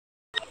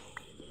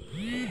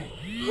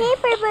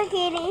Hello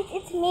kitties,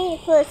 it's me,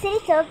 Felicity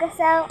Toka.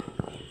 So,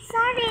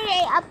 sorry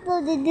I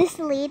uploaded this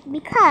late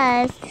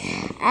because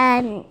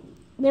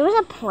there was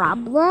a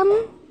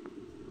problem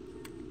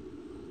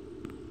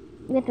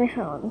with my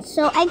phone.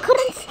 So I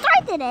couldn't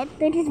start it,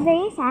 which is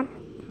very sad.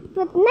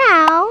 But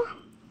now,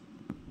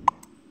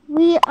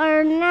 we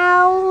are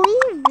now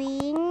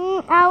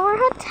leaving our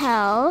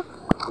hotel,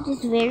 which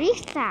is very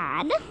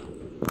sad.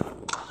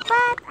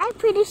 But I'm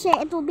pretty sure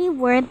it will be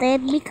worth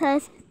it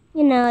because,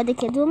 you know, the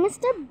kids will miss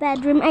their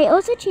bedroom. I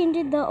also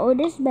changed the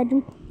oldest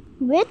bedroom,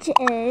 which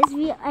is,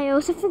 I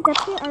also forgot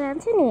to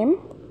announce her name.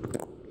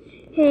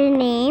 Her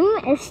name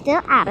is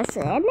still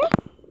Addison,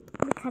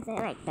 because I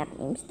like that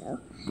name still.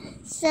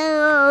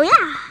 So,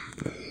 yeah.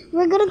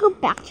 We're gonna go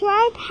back to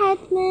our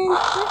apartment.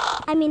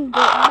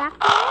 Go back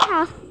to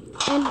our house.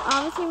 And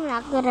obviously, we're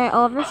not gonna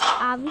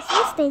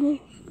obviously stay here.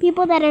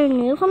 People that are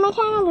new from my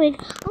channel will be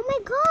like, oh my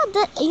god,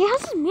 your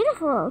house is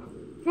beautiful.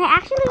 I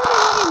actually live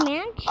in a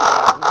mansion.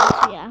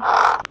 Yeah.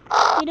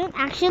 We don't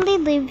actually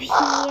live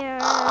here.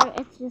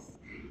 It's just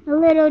a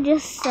little,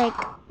 just like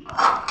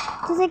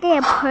an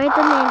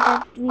apartment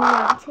that we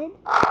wanted.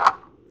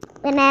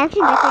 And I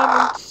actually decorated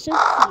it so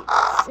cute.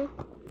 So,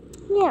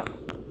 yeah.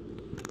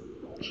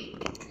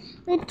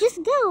 Let's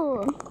just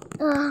go.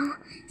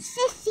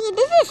 Sissy,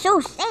 this is so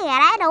sad.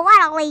 I don't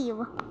want to leave.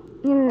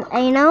 And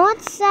I know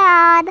it's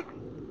sad,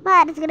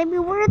 but it's gonna be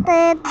worth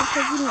it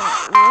because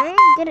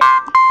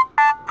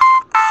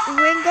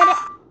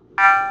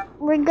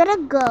we're gonna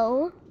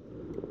go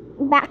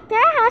back to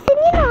our house, and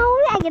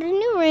I get a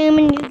new room,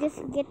 and you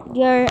just get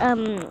your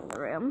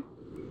room.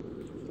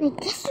 I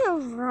guess you're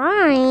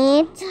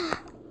right.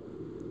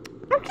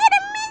 I'm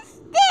gonna miss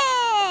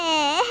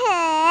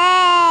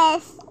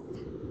this.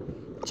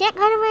 Check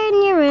over in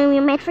your room.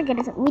 You might forget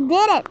it. We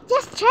did it.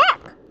 Just check.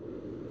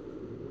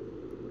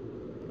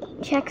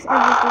 Checks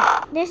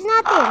everything. There's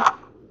nothing.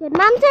 Did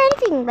Mom do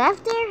anything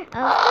left there?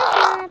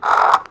 Oh,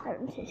 I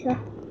don't think so.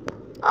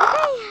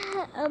 Okay.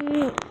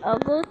 I'll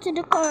go to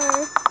the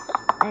car.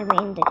 I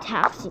mean the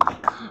taxi.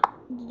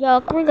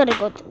 Yuck, we're gonna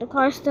go to the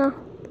car still.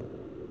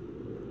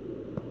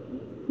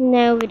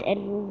 No,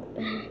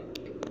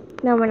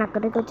 we're not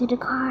gonna go to the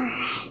car.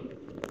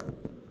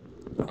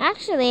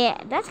 Actually,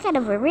 that's kind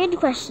of a weird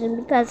question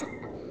because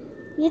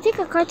you take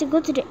a car to go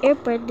to the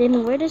airport,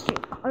 then where does your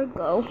car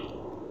go?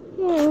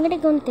 I'm gonna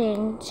go and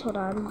think. Just hold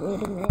on,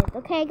 wait a minute.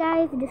 Okay,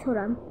 guys, just hold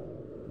on.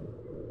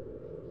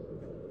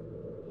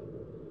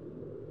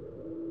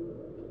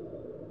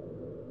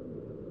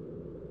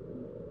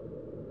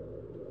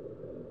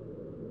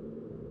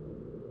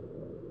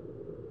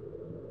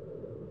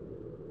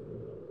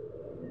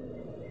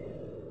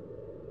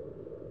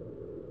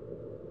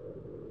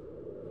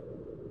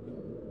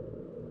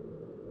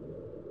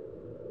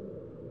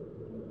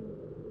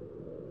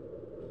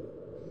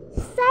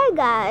 So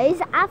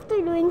guys,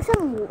 after doing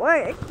some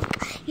work,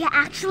 you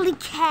actually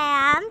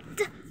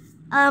can't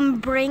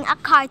bring a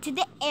car to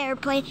the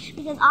airplane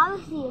because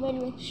obviously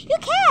you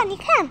can.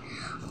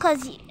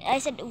 Because I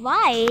said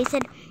why? I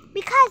said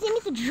because you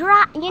need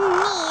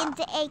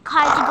a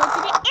car to go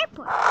to the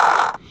airport.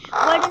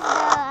 Where does the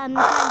car go?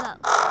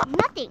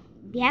 Nothing.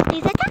 We have to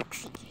use a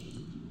taxi.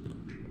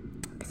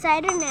 So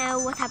I don't know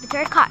what happened to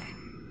our car.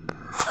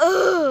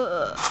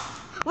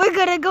 We're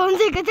gonna go and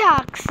take a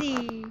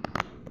taxi.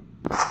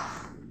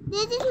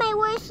 This is my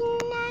worst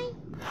night.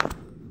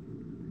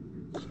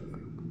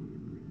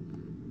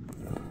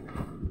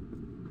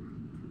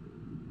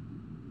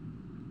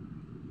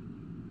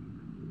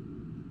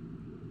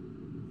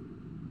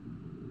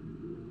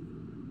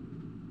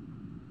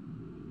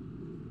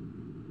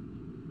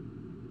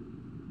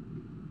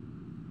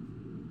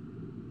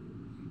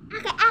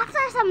 Okay,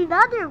 after some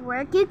other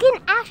work, you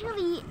can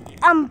actually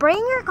bring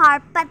your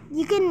car, but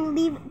you can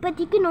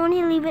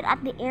only leave it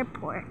at the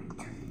airport.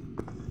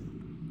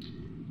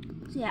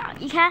 Yeah,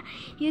 you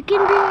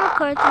can bring your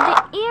car to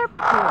the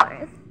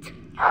airport,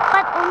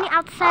 but only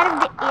outside of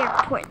the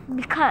airport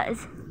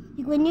because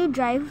when you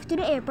drive to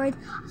the airport,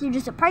 so you're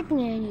just a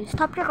parking area and you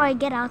stop your car,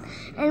 get out,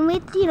 and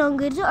wait, go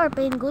to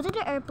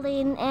the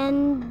airplane,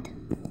 and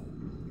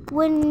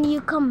when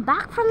you come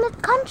back from the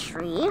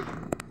country,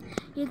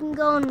 you can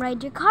go and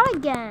ride your car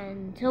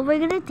again. So we're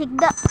gonna take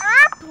the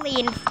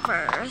airplane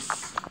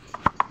first.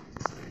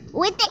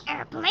 With the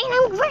airplane,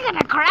 we're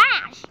gonna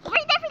crash.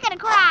 We're definitely gonna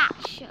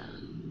crash.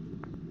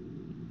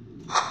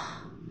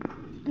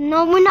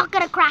 No, we're not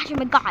gonna crash. Oh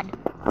my god.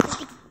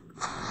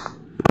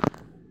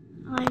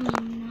 I'm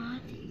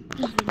not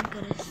even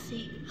gonna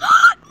say. No,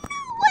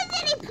 why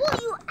did he pull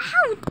you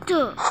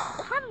out?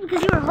 Probably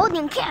because you were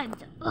holding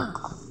kids.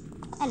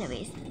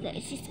 Anyways,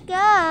 let's just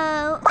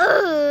go.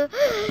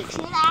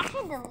 Should I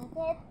actually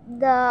delete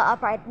the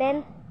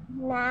apartment?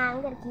 Nah,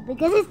 I'm gonna keep it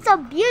because it's so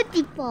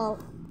beautiful.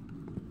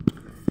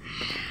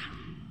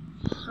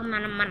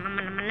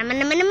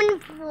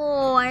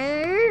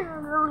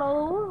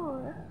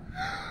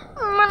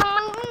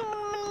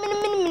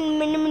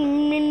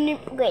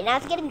 Great, now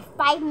it's gonna be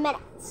 5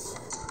 minutes.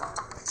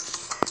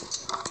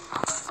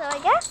 So I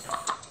guess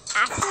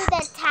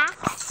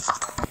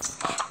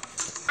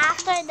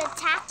after the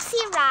taxi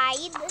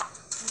ride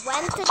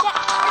went to the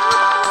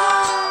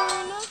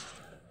airport.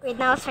 Wait,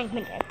 now it's 5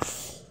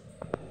 minutes.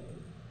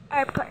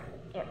 Airport.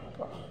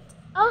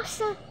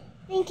 Also,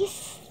 thank you,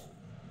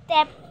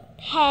 Stepen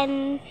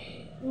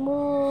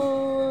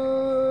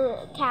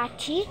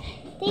Mukachi.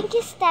 Thank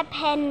you,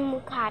 Stepen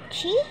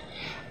Mukachi.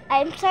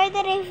 I'm sorry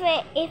that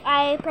if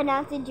I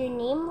pronounced your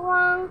name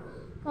wrong,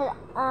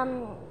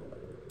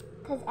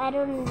 because I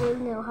don't really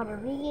know how to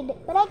read,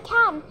 but I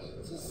can.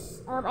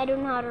 Just I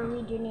don't know how to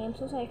read your name,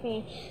 so sorry if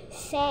I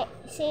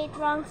say it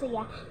wrong. So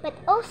yeah, but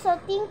also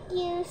thank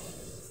you,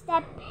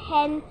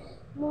 Stepen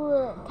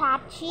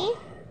Mukachi,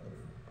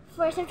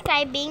 for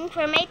subscribing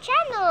for my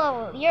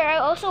channel. You're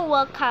also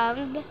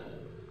welcome.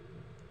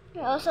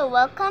 You're also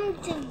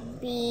welcome to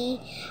be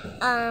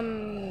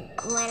one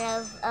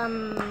of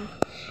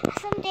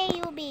someday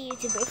you'll be a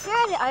YouTuber. If you're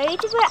a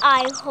YouTuber,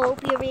 I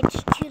hope you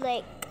reach to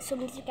like so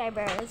many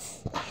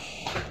subscribers.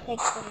 Like 30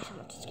 so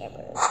much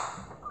subscribers.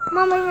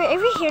 Mom, are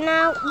we here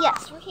now?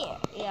 Yes, we're here.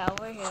 Yeah,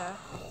 we're here.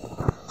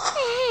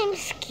 I'm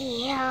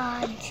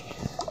scared.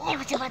 I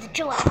was about to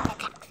join the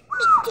taxi.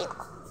 Me too.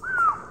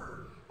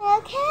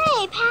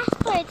 Okay,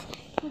 passports.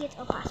 Get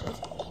all passports.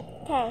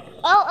 Okay.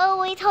 Oh,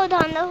 wait, hold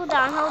on. We're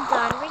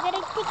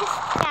gonna take a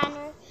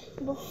scanner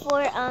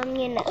before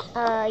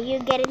you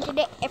get into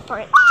the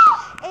airport.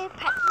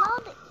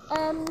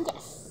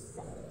 Yes.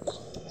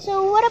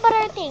 So what about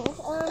our things?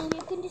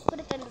 You can just put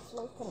it on the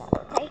floor for now,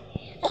 okay?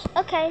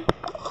 Okay.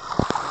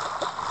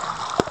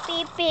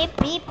 Beep beep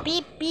beep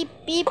beep beep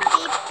beep beep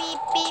beep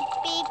beep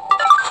beep.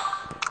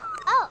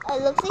 Oh,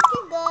 it looks like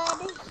you're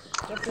good.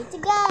 You're good to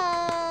go.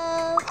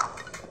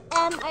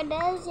 Are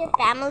those your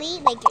family,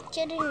 like your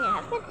children, your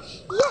husband?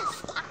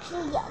 Yes,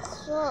 actually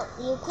yes. So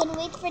you can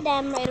wait for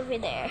them right over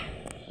there.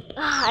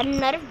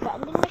 Another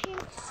vending machine.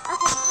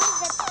 Okay,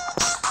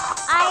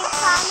 I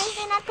promise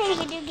they're not playing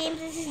video games.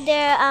 This is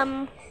their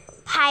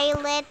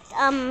pilot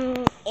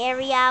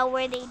area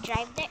where they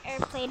drive the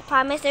airplane.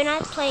 Promise they're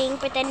not playing.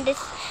 Pretend this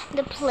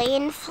the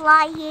plane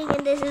flying,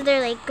 and this is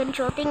their like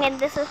control thing. And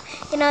this is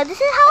this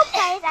is how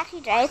pilots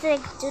actually drive. So,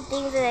 like do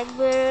things like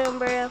boom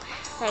boom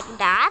like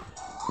that.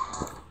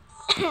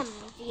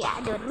 Yeah,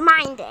 don't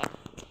mind it.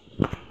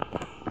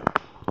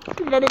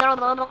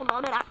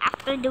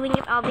 After doing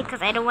it all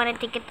because I don't want to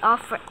take it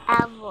off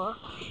forever.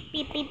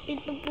 Beep beep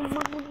beep beep beep beep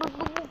beep beep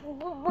beep.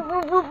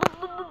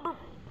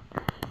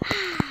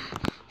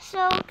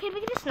 So can we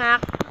get a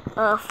snack?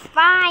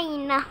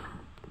 Fine.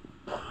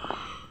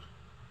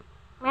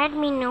 Let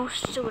me know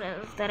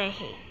sodas that I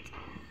hate.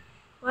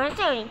 Where's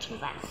the orange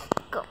glass?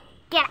 Go.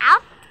 Get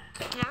out.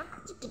 Get out.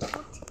 Get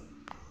out.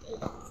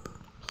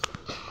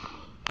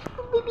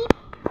 Beep beep.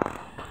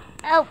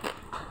 Oh.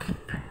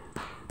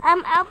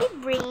 I'll be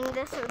bringing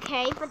this,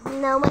 okay? But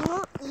no one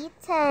will eat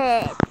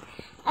it.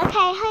 Okay,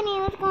 honey,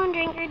 let's go and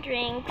drink our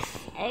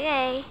drinks.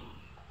 Okay.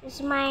 This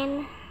is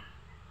mine.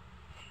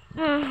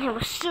 It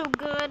was so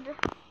good.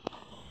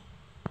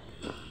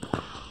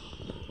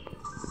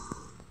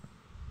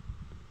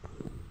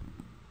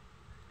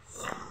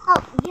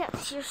 Oh,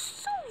 yes, you're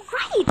so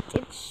right.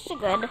 It's so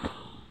good.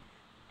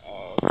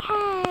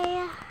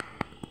 Okay.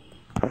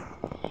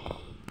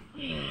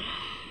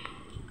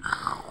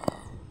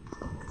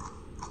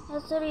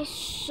 That's really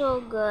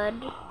so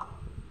good.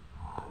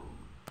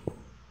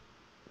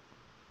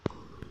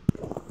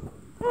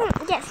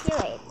 Yes, you're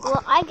right.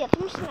 Well, I get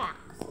some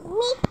snacks.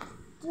 Me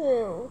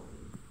too.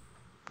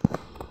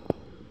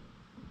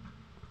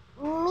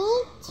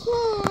 Me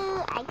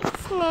too. I get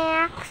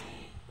snacks.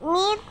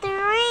 Me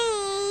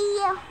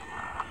three.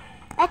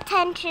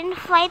 Attention,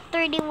 flight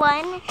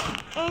 31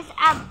 is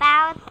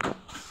about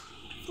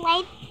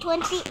flight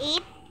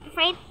 28.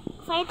 Flight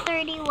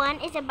 31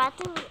 is about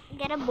to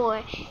get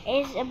aboard.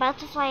 Is about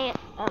to fly.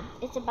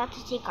 It's about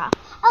to take off.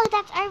 Oh,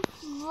 that's our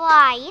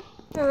flight.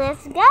 So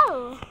let's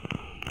go.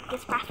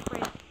 This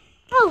passport.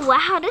 Oh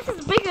wow, this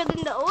is bigger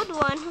than the old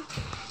one.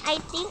 I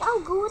think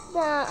I'll go with the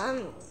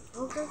I'll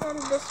go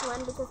with this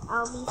one because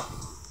I'll be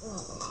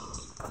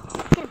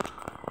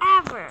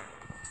ever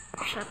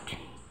shut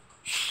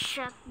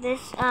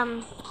this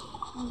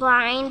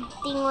blind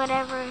thing,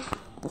 whatever.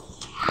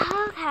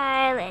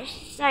 Okay,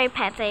 sorry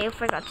pets, I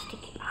forgot to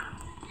take it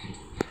off.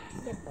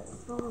 Get my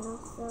phone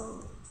also.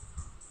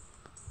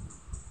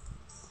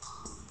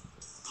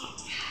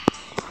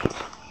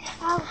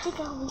 I think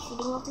I'll be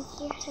sitting over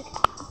here, so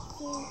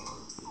here.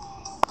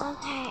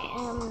 Okay,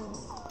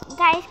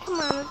 guys, come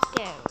on, let's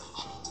go.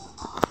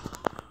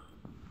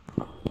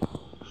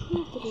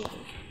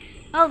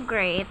 Oh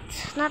great,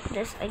 not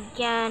this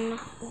again.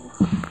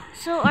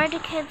 So are the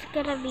kids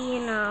gonna be,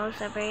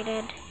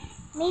 separated?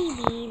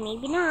 Maybe,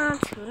 maybe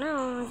not, who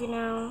knows,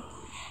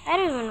 I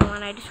don't even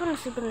want, I just want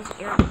to sleep in this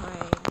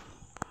airplane.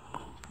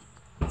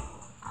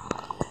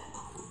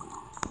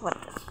 What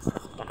this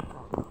is gonna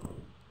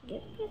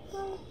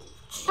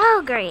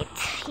Oh great,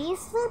 he's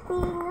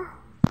sleeping.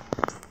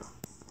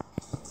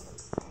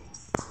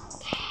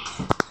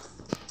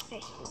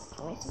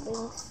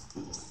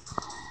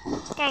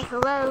 Okay,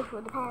 hello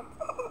for the pet.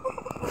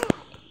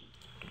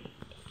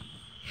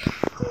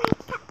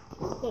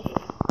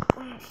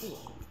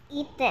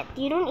 Eat that.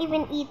 You don't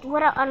even eat.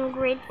 What an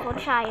ungrateful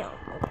child.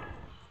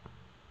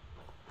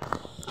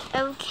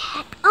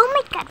 Okay. Oh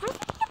my God. We're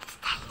gonna get this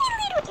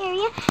tiny little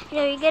area.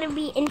 No, you're gonna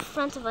be in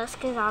front of us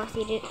because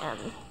obviously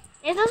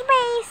there's no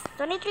space.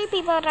 23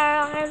 people that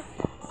are on.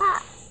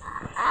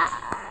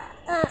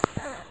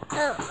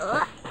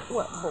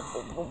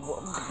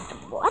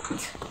 What?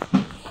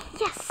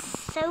 Yes.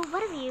 So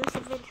one of you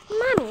said with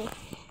mommy.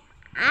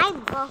 I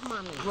love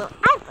mommy. Well,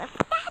 I love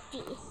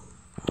daddy.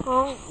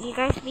 Well, you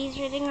guys be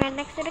sitting right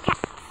next to the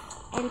cats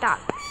and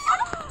dogs.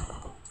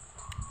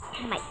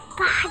 Oh my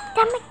God,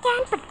 them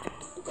again.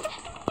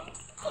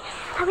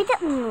 Are we the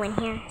only one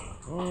here?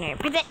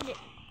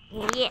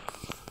 No, yes.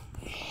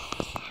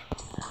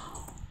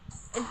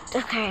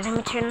 Okay, let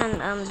me turn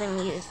on the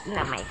music.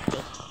 Not my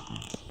thing.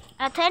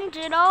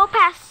 Attention all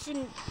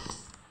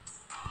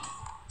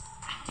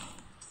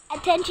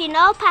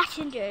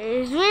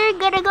passengers. We're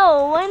gonna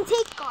go and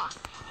take off.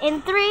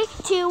 In 3,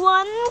 2,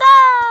 1, go!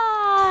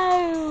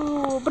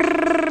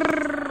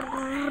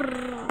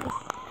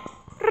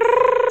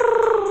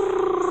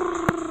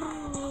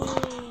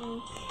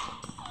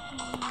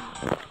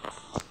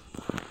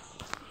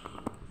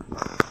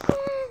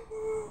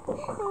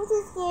 I'm so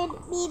scared.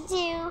 Me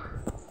too.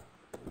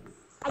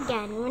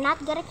 Again, we're not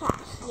gonna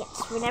crash.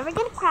 Yes, we're never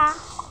gonna crash.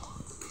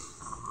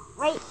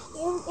 Right?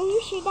 Are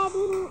you sure, Daddy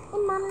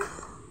and Mama?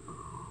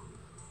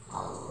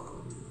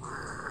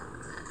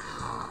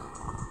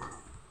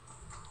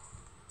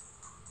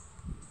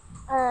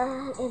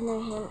 In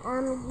their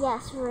hand.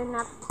 Yes, we're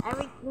not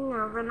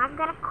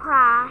gonna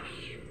crash.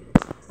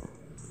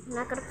 We're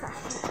not gonna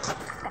crash.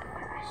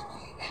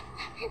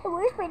 The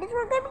worst part is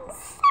we're gonna be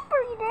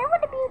separated. I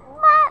wanna be with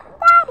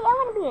Daddy. I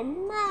wanna be with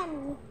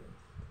Mommy.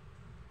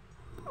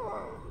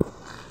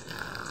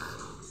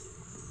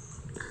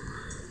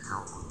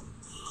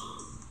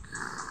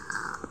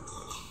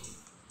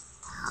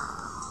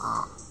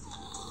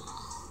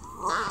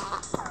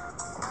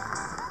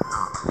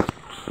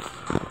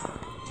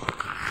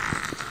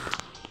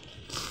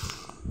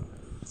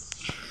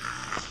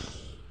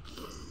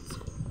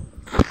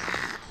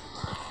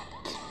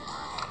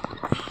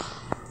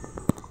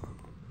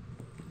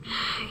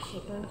 I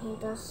hate when he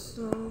does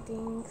some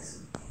things.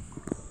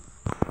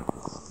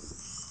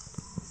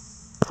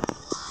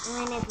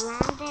 When it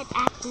landed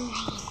at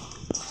night,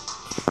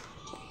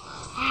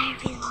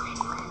 everyone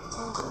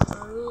was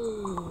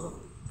asleep.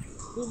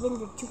 Even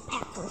the 2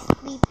 pets were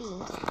sleeping.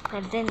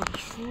 But then they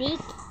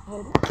sneaked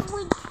and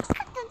we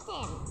cuddled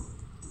them.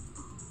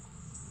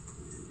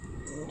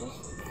 And just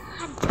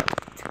cuddled.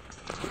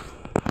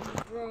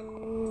 Then,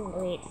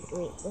 wait,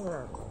 hold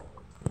on.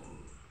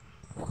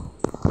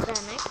 The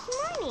next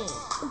morning.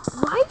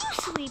 Why are you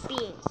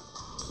sleeping?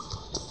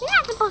 You're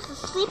not supposed to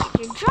sleep at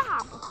your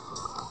job.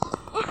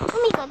 Let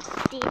me go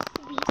upstairs.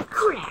 We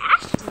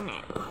crash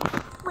now.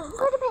 Wait,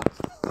 what about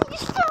you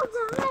still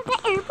down at the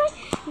airplane?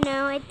 No,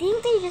 I think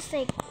they just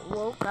like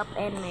woke up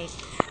and like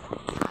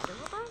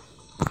cuddled us.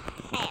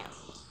 Now,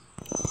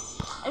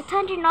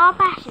 attention all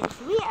passengers.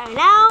 We are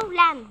now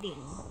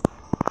landing.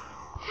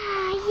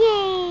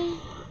 Yay!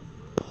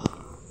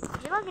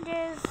 Your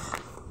luggages.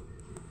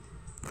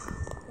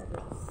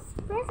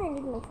 First, I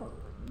need my phone.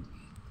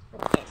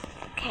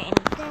 Okay, and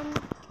then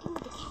give me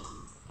the camera.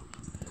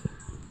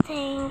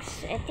 Thanks.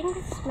 I think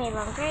this is my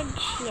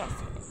luggage. Yes,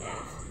 it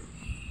is.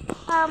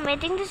 I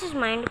think this is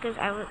mine because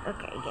I was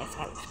okay. Yes,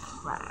 I was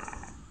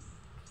correct.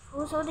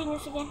 Who's holding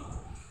this again?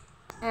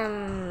 Yeah,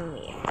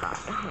 God.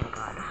 Oh my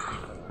God.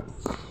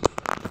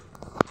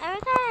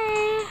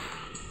 Okay.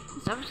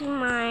 It's obviously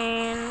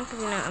mine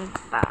because I'm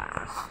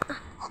fast.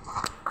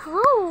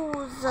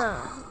 Clothes.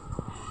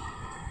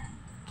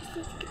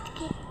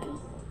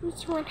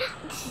 Which one?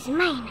 This is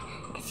mine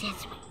because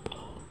it's mine.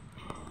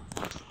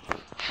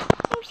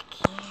 I'm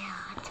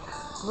scared.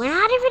 We're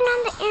not even on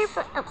the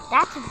airplane. Oh,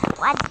 that's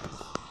blood.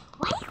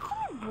 Why do you call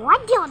me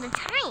Bloody all the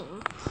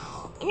time?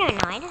 I don't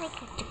know. I don't like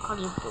to call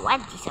you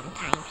Bloody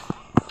sometimes.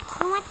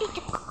 I want you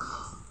to call.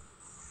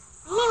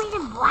 My name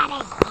isn't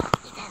Bloody.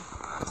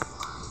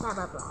 Blah,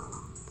 blah, blah.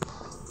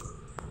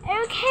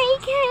 Okay,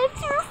 kids,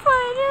 we're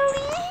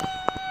finally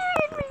here.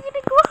 And we're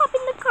gonna go hop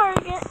in the car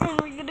again. And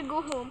we're gonna go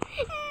home.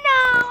 No,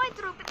 I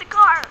threw up in the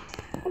car.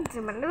 Let's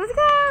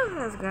go.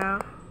 Let's go.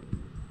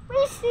 We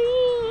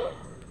see.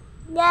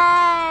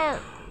 No.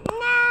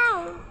 No.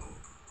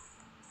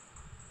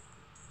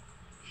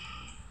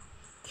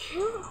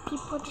 Can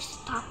people just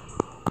stop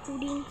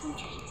hooting and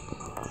just...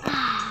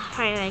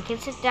 Finally, I can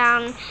sit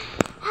down.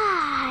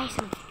 I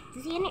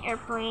sometimes see an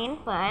airplane,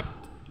 but I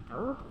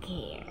don't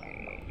care.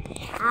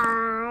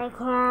 I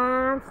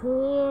can't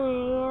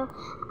feel.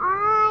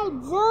 I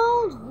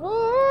don't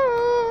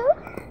feel.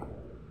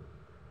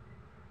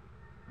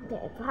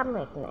 Okay, it's hot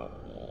right now.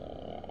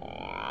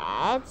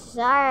 It's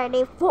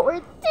already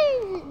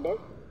 14.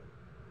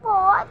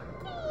 14.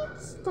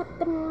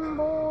 Stepping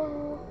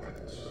ball.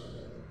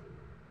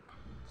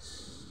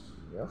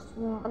 Yes,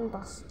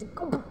 fantastic.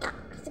 Oh my God,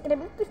 it's gonna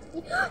be 50.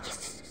 Yes,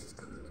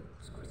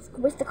 let's go.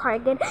 Where's the car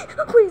again?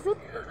 Where is it?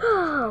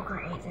 Oh,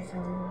 great.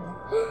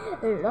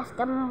 I lost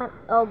them.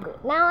 Oh,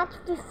 good. Now it's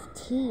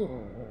 15.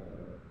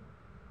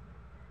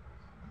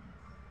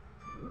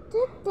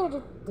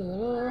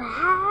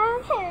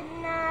 How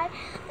can I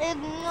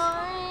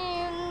ignore?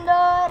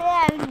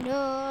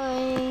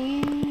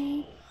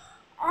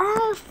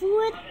 Oh,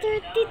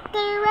 4:33.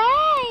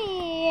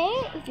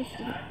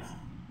 15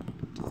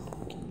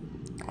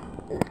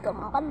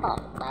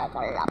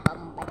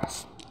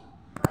 minutes.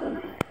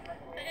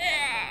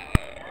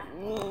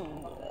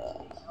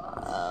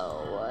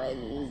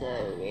 When the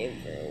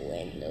river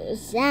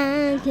windows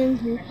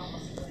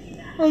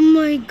oh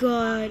my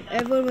god,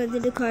 everyone went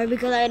in the car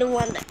because I don't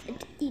want to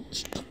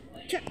eat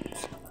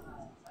chips.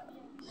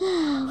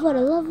 What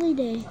a lovely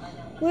day.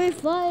 We're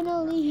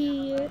finally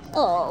here.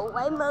 Oh,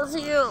 I miss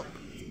you.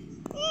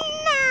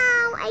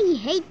 No, I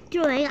hate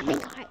drawing on the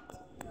card.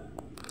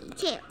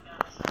 Chill.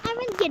 I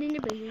want to get in the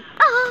basement.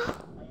 Oh,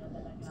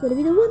 it's gonna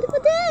be the wonderful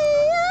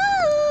day.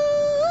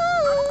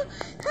 Oh,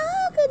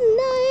 how can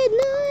I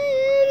ignore?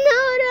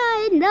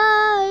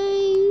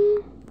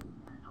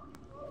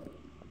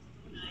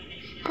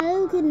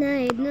 How can I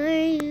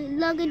ignore?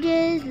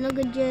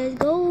 Luggages,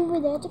 go over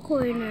there to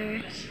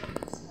corner.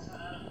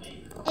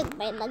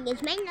 My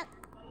luggage,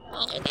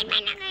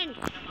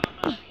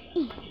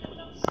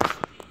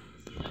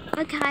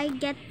 okay,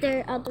 get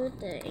their other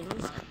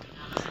things.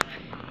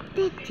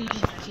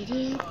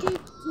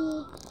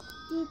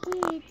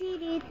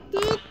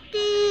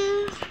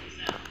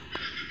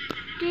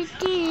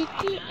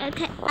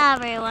 Okay,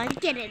 everyone,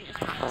 get in this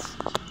house.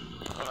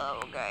 Oh,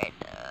 God.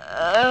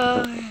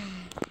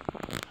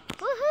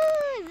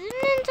 Woohoo!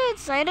 Isn't it so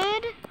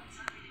excited?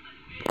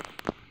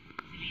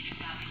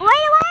 Why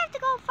do I have to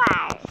go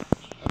first?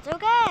 It's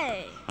okay.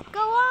 Go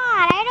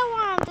on. I don't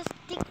want to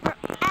stick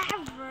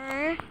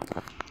forever.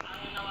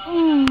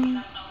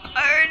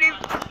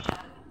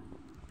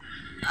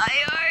 I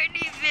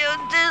already feel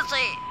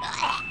dizzy.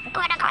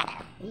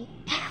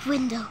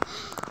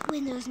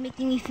 Window is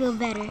making me feel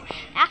better.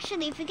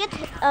 Actually, if you get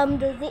dizzy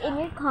in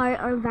your car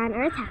or van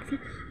or a taxi,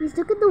 just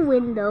look at the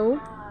window,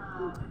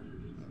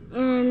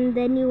 and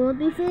then you won't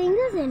be feeling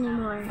dizzy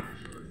anymore.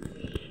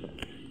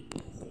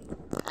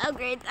 Oh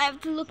great, I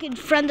have to look in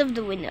front of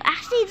the window.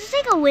 Actually, it's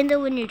like a window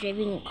when you're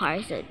driving a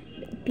car, so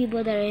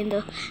people that are in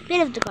the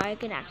middle of the car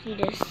can actually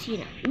just,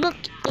 look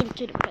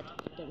into the front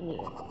of the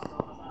mirror.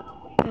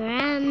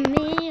 Ram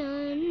me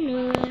on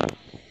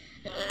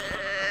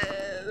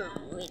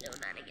window,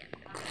 not again.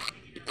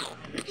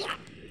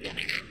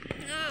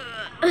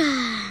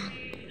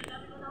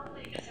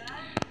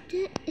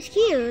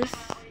 Excuse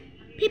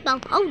people,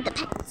 oh, the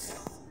pets.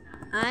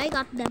 I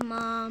got them,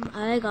 Mom.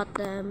 I got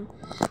them.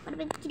 What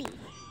about the kitty?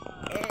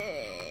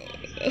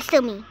 It's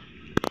still me.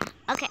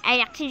 Okay, I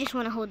actually just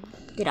want to hold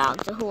the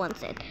dog, so who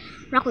wants it?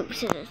 Rock, paper,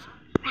 scissors.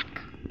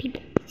 Rock,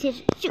 paper,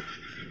 scissors, shoot.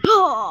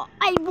 Oh,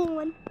 I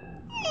won.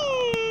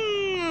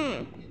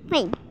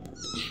 Fine.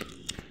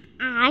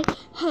 I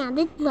had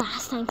it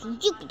last time to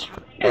Jupiter.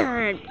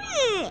 I'm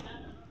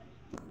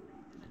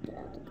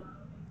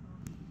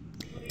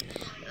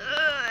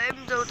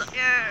so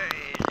tired.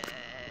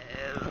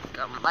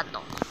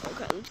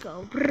 Okay, let's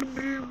go.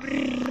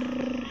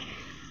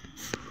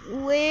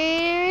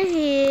 We're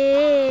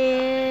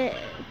here.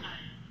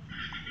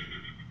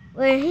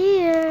 We're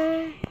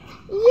here.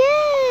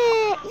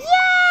 Yeah!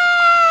 Yay!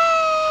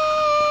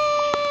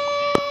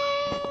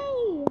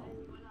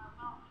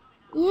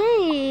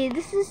 Yay!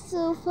 This is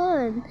so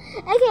fun.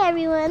 Okay,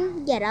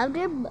 everyone, get out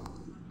there,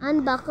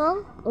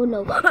 unbuckle. Oh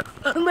no,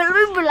 I'm gonna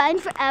be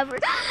blind forever.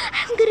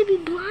 I'm gonna be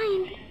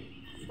blind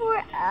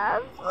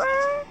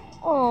forever.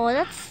 Oh,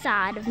 that's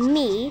sad of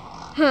me,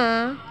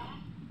 huh?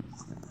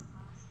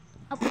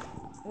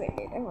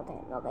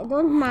 Okay,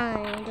 don't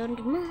mind.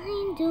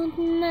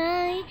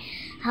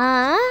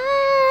 Huh?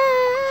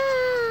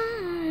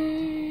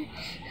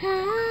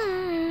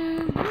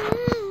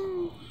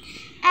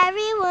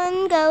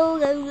 Everyone go,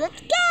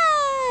 let's go!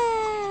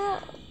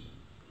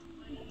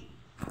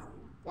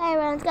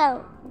 Everyone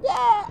go,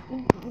 yeah!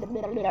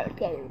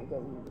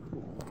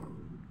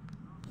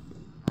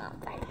 Oh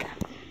my god.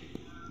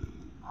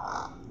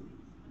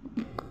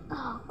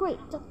 Oh, great,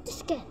 so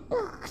this again.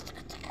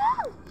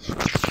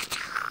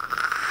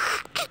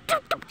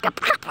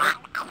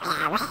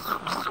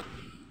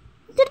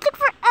 Did it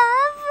forever!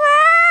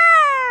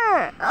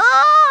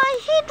 Oh, I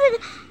hate it.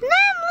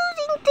 Now I'm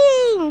losing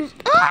things.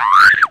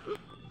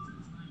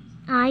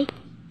 I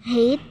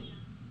hate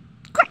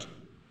great.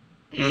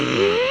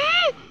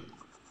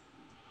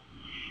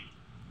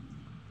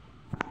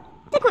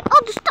 Take away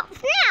all the stuff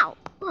now.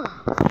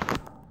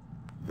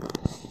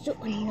 So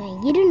annoying.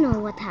 You don't know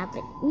what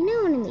happened. You know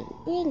what I mean?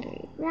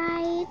 Angry,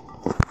 right?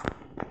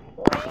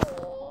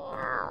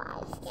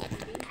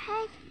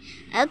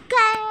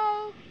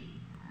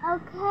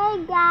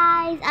 Okay,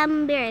 guys.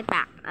 I'll be right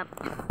back.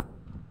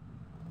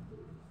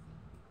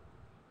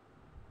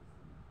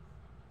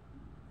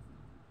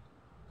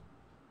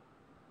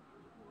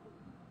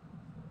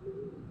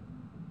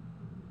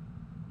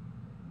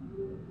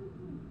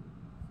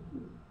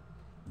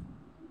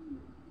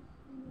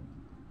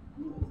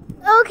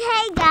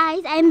 Okay,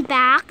 guys, I'm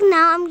back.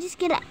 Now I'm just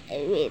gonna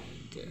wait.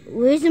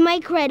 Where's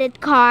my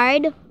credit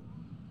card?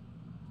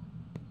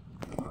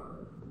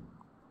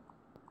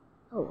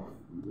 Oh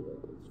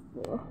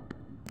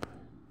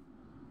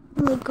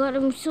my god,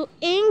 I'm so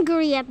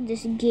angry at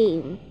this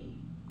game.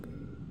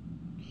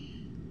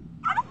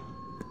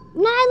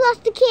 Now I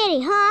lost the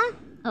kitty, huh?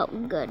 Oh,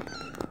 good.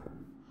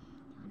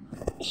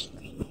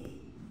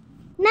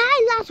 Now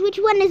I lost which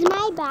one is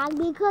my bag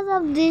because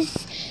of this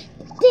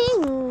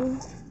thing.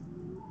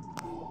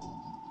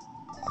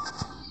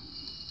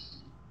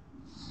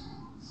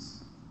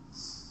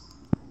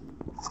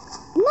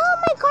 Now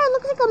my car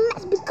looks like a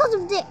mess because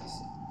of this.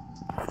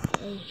 I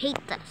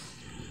hate this.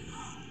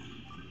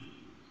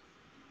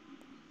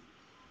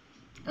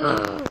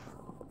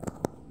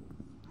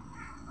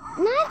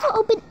 Now I have to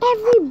open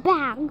every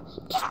bag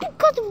just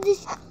because of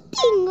this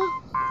thing.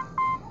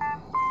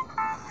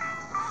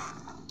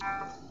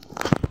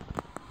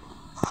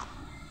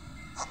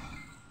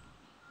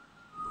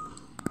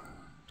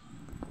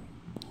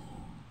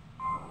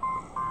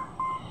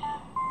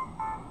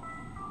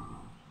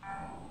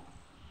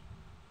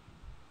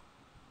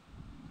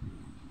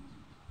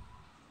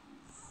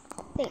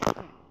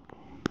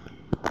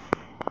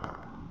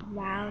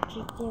 Wow,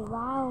 chicken,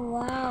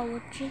 wow,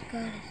 what you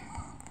got?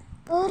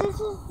 Oh, this is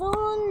so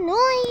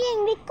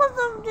annoying because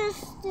of this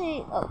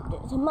thing. Oh,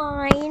 there's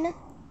mine.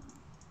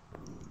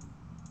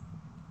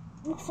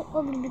 Looks so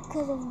ugly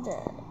because of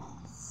this.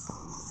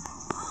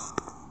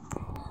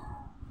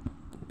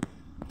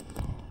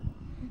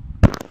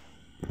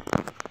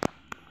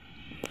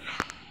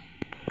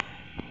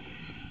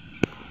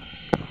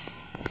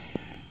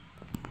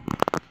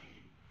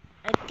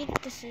 I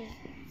think this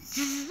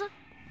is...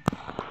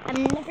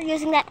 I'm never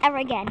using that ever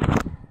again.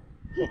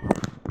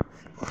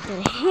 I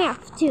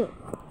have to.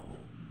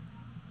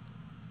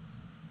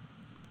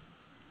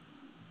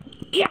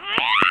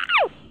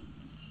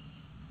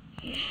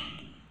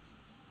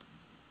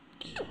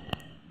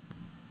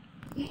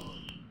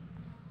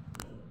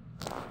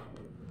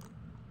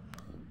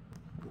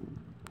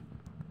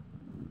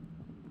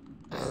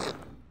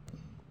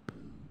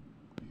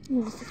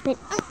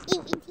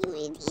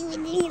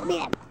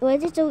 Why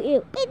is it so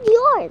ew? It's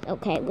yours.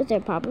 Okay, was there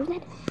a problem with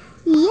that?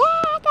 Yes,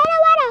 I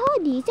don't want to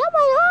hold these. I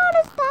want all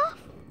the stuff.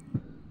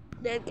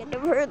 They're gonna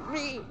hurt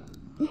me.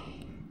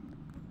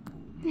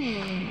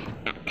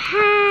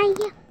 Hi.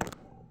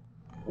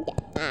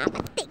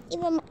 Thank you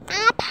for my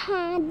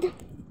iPad.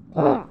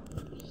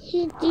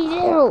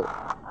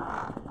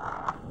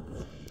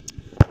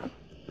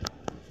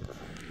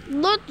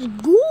 Let's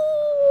go.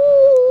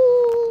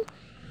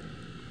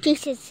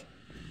 Jesus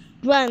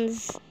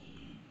runs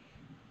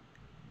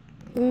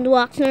and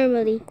walks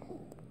normally.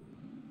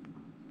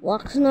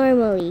 Walks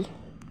normally.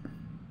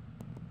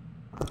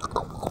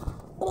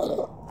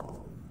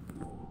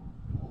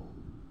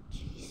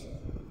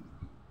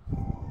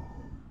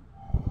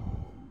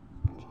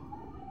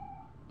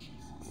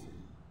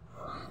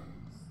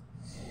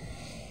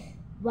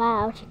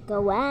 Wow,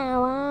 chica,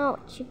 wow,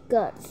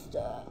 chica,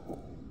 stuff.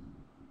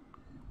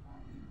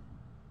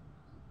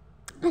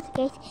 But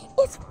guys,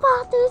 it's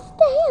Father's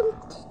Day.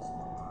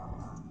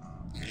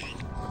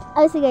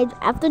 Also guys,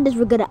 after this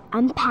we're gonna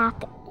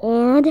unpack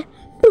and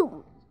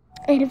boom!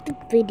 End of the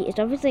video. It's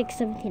almost like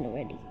 17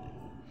 already.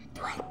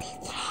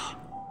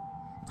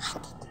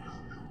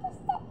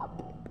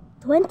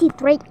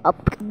 23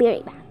 up. Be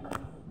right back.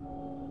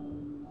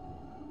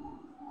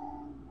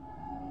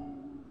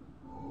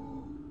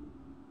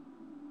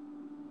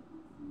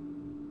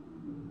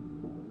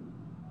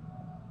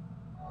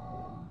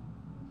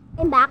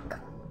 I'm back.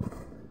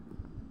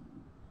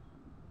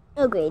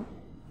 Oh great.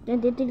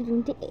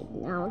 28.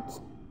 Now it's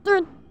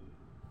 3rd.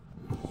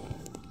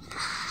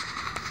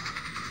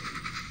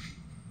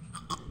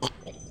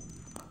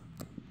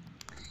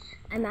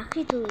 I'm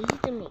actually too lazy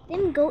to make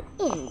them go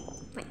in.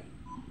 Fine.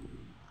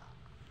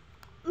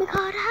 Oh my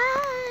god,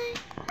 hi!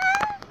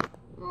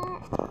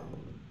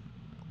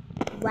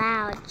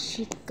 Wow,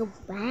 chica,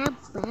 wow.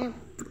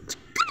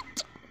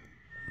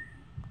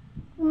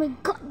 Oh my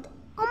god,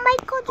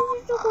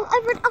 this is so cool.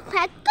 I read a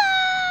pet. Go!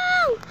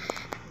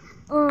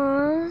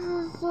 Oh, this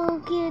is so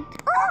cute.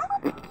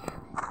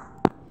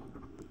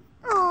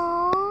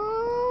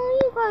 Oh,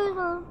 you guys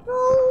are so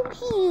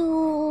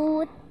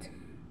cute.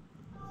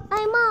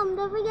 Hi, Mom,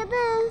 don't forget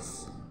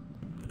this.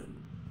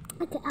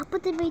 Okay, I'll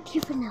put it right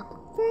here for now.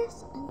 But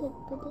first, I'm gonna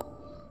put it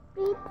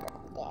right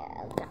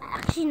there.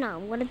 Actually, no,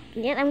 I'm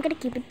gonna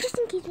keep it just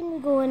in case when we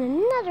go in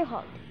another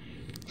haul.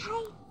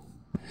 Hi.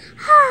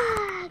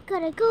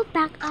 Gotta go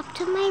back up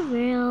to my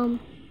room.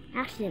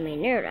 Actually, my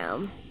new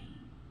room.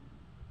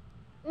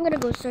 I'm gonna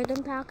go start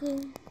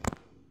unpacking.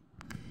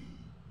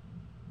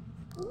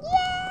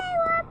 Yay,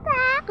 we're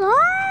back!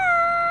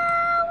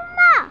 Oh,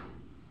 Ma!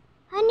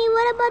 Honey,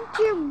 what about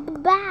your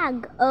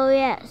bag? Oh,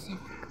 yes.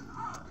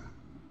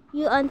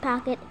 You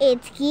unpack it.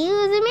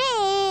 Excuse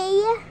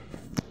me.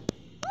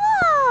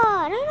 Oh,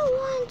 I don't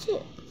want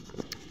to.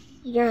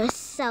 Your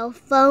cell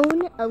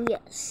phone? Oh,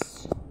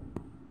 yes.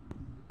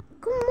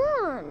 Come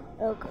on.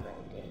 Okay, I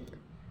think.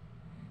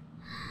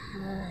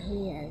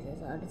 He has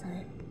this all the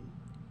time.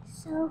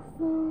 So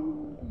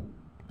fun.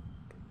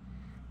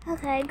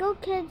 Okay, go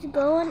kids,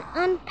 go and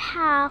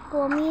unpack.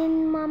 Well, me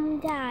and mom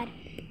and dad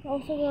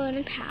also go and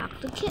unpack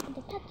the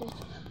peppers.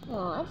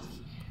 Oh, that's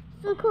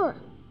so cool.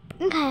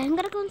 Okay, I'm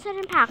gonna go and start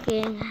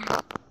unpacking.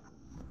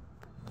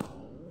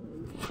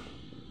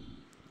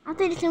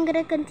 After this, I'm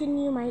gonna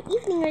continue my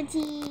evening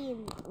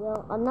routine.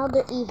 Well,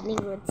 another evening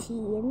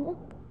routine.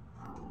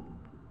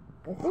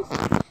 This.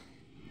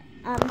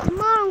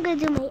 Tomorrow I'm gonna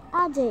do my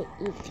other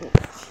evening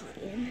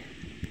routine.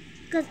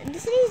 Because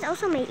this is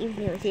also my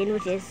evening routine,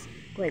 which is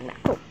going back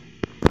home.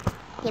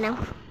 You know?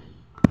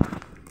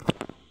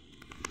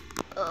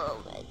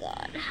 Oh my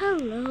god.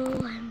 Hello,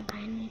 I'm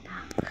finally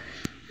back.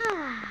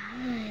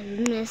 I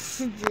miss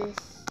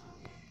this.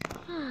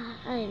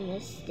 I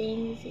miss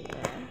things here.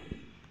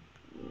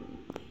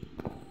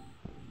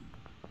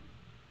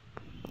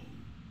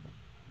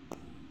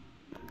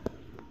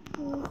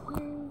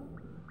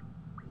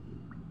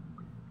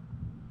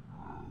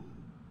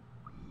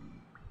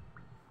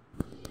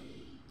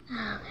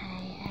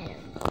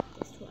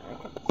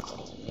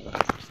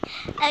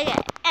 Okay,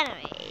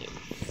 anyways,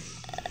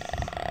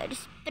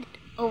 just put it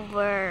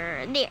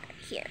over there,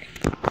 here.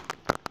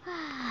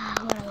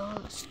 What a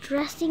little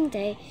stressing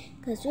day,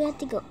 because we had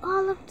to go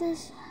all of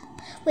this.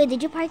 Wait,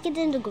 did you park it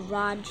in the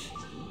garage?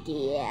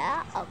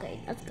 Yeah,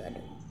 okay, that's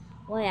good.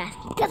 Why ask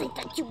you? Because I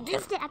thought you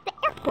left it at the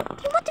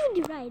airport. You wanted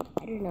to ride.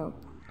 I don't know.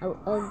 A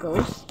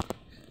ghost?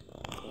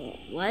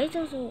 Why is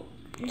there so...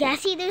 Yeah,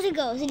 see, there's a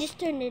ghost. I just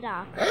turned it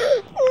off.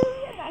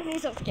 I'm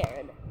so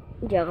scared.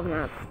 Joke, I'm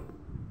not.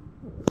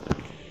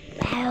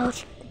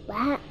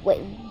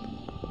 Wait.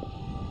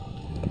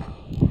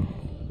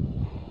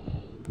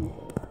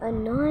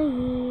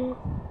 Annoying.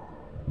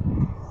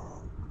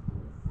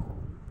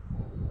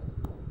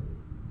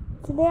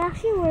 So they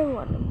actually wear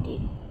one of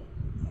these.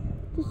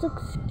 This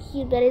looks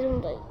cute, but I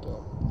don't like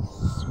it.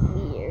 It's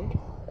weird,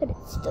 but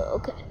it's still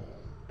okay.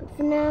 But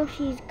for now,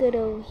 he's gonna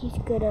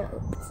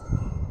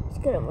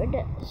wear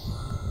this.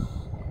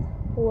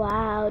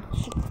 Wow,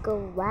 chica,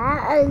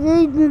 wow.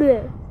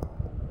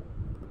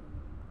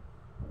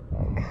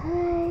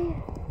 Okay.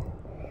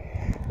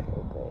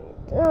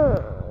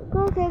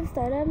 Go kids,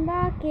 start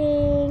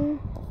unpacking.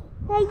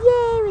 Hey,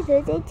 yay, we're so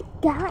excited to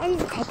go and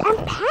start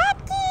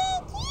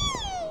unpacking.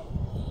 Yay.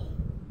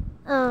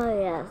 Oh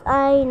yes,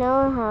 I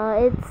know how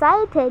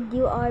excited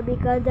you are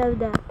because of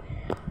that.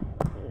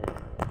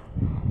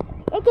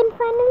 I can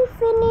finally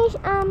finish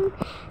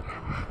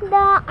the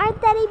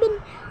art that I've been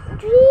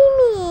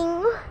dreaming.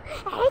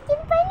 I can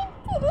finally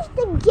finish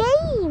the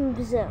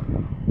games. I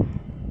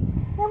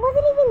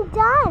wasn't even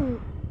done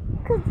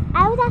because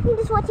I was actually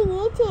just watching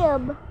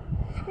YouTube.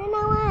 I don't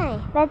know why,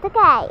 but it's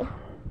okay.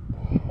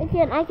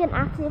 I can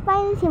actually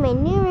finally see my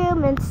new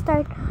room and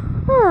start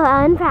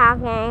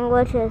unpacking,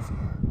 which is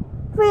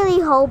really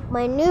hope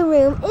my new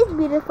room is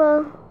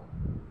beautiful.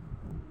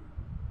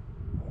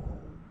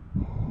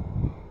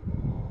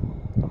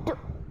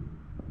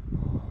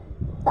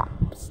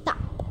 Stop.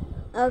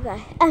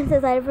 Okay, I'm so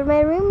excited for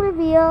my room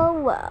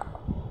reveal. Well,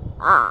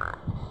 voila!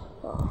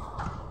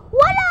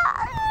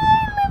 I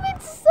love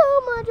it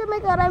so much. Oh my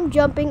god, I'm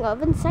jumping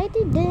up inside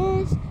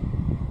this.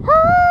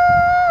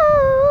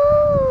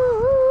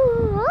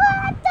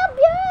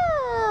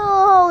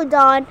 Hold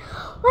on.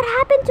 What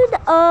happened to the...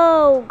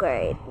 Oh,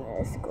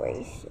 goodness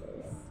gracious.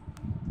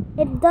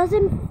 It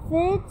doesn't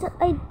fit.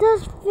 It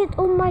does fit.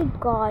 Oh my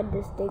god,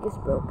 this thing is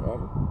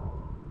broken.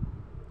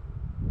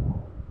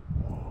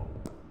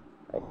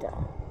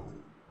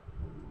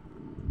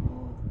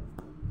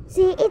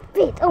 See, it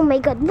fit. Oh my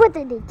god, what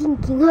are they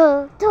thinking,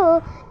 huh?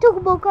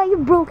 Tokuboka, you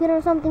broke it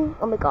or something?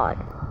 Oh my god.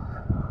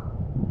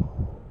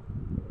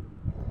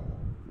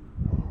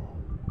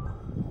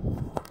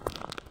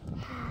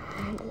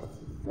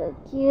 So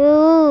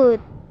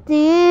cute,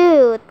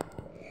 dude.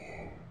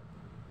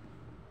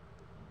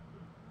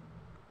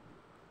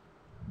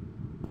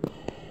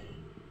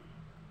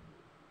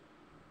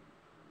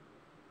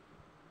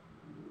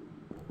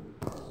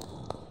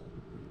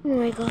 Oh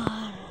my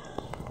god.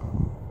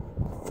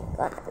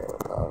 Got to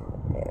love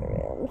their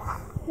room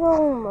so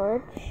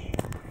much.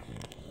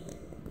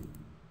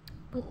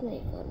 Put my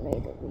gun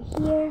right over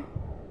here.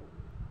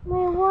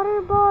 My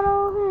water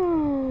bottle.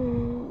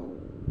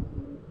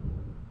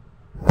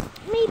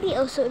 Maybe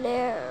also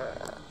there.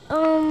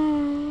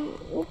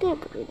 Okay,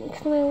 put it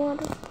next to my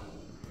water.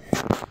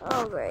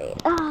 Oh great.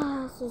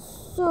 This is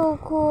so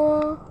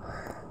cool.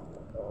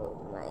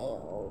 Oh, my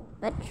old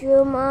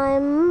bedroom. I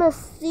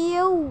miss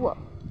you.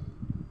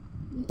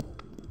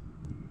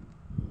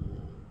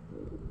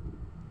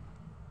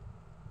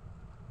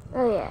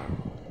 Oh yeah.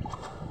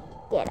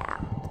 Get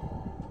out.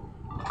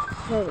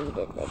 Hurry,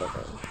 did right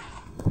away.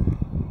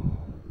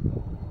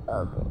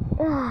 Okay.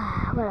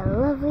 What a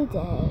lovely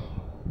day.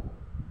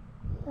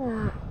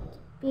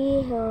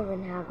 Be home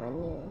and have a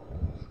new.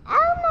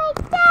 Oh my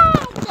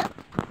god!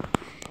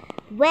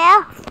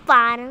 Well,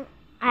 finally,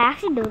 I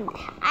actually don't.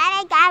 I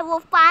think I will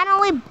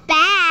finally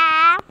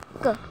back.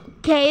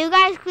 Okay, you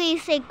guys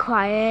please stay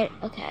quiet.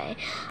 Okay.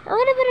 I'm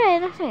gonna put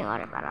it in my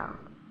water bottle.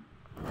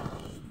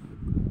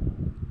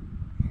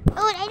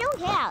 Oh, I don't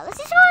care. Let's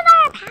just roll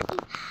our packing.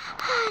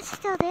 Oh, it's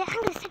still there.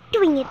 I'm gonna start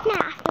doing it now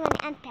after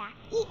I unpack.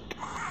 Eek.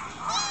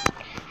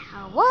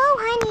 Hello,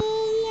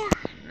 honey.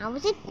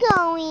 How's it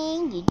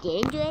going? You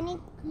didn't do any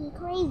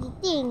crazy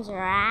things,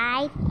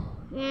 right?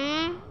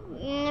 Am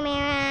I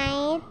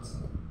right?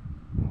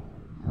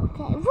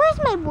 Okay, where's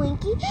my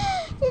blinky?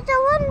 There's a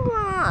one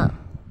more.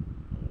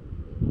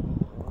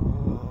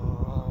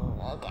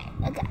 Okay.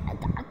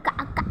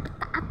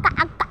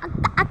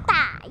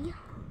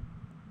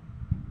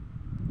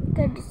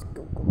 Gotta just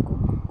go.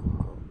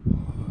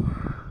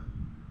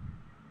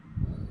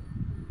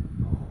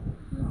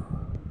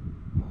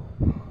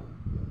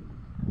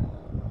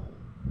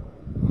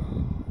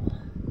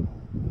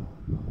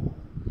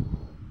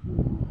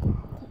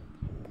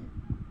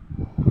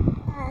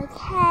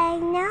 Okay,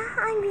 now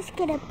I'm just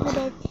gonna put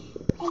it.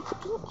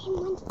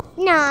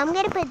 I'm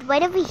gonna put it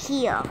right over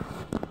here.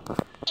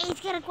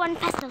 It's gonna go on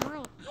past the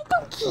line. I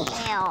don't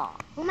care.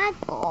 Oh my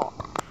god.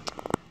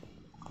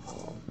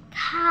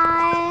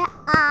 Okay,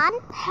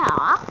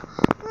 unpack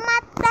my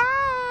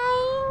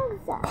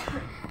things.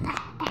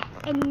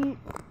 And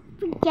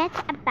forget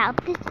about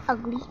this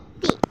ugly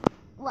thing.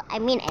 Well, I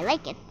mean, I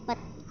like it, but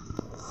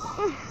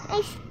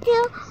I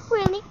still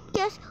really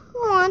just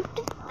want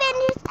to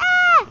finish.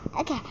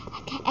 Okay.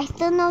 I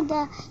still know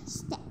the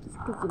steps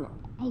because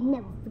I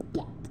never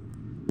forget.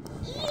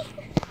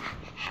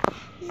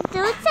 So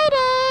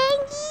exciting!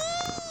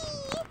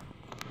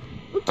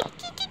 Okay.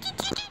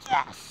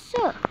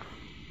 So,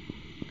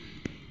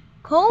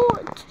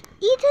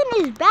 Ethan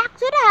is back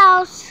to the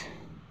house.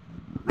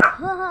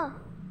 What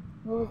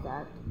was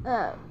that?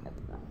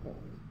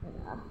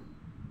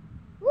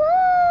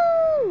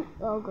 Woo!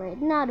 Oh, great.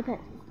 Now the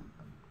pencil.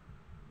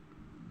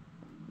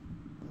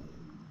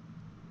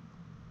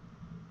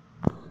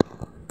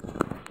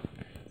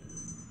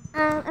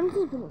 I'm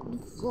keeping it on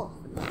the floor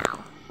for now.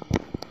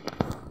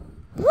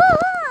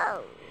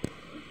 Whoa!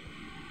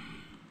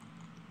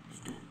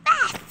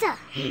 Faster!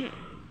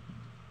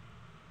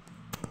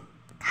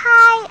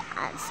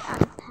 Let's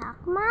unpack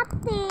my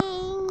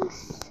things.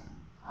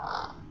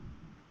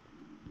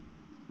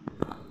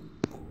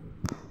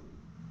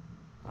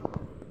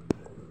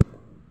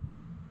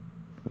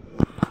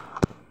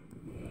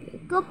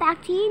 Go back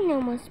to your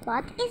normal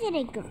spot. Isn't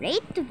it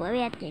great to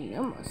be at your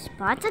normal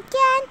spots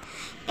again?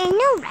 I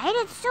know, right?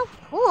 It's so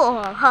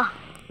cool.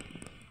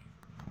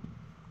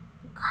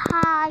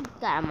 I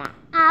got my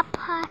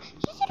iPod.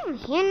 Should I sit over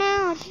here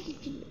now?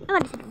 I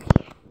want to sit over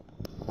here.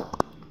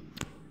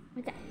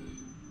 Okay.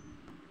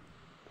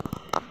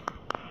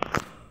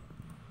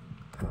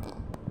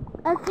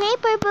 Okay,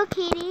 purple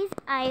kitties.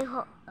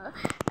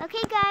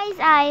 Okay, guys.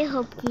 I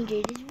hope you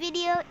enjoyed this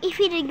video. If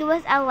you did, give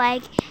us a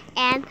like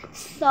and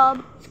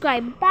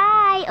subscribe.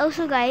 Bye.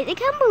 Also, guys, I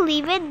can't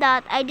believe it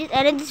that I just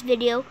ended this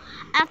video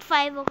at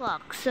 5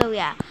 o'clock. So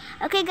yeah.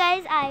 Okay,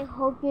 guys. I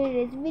hope you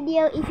enjoyed this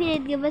video. If you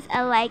did, give us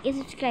a like and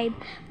subscribe.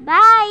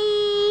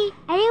 Bye.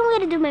 I think I'm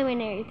gonna do my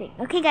winner thing.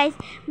 Okay, guys.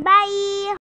 Bye.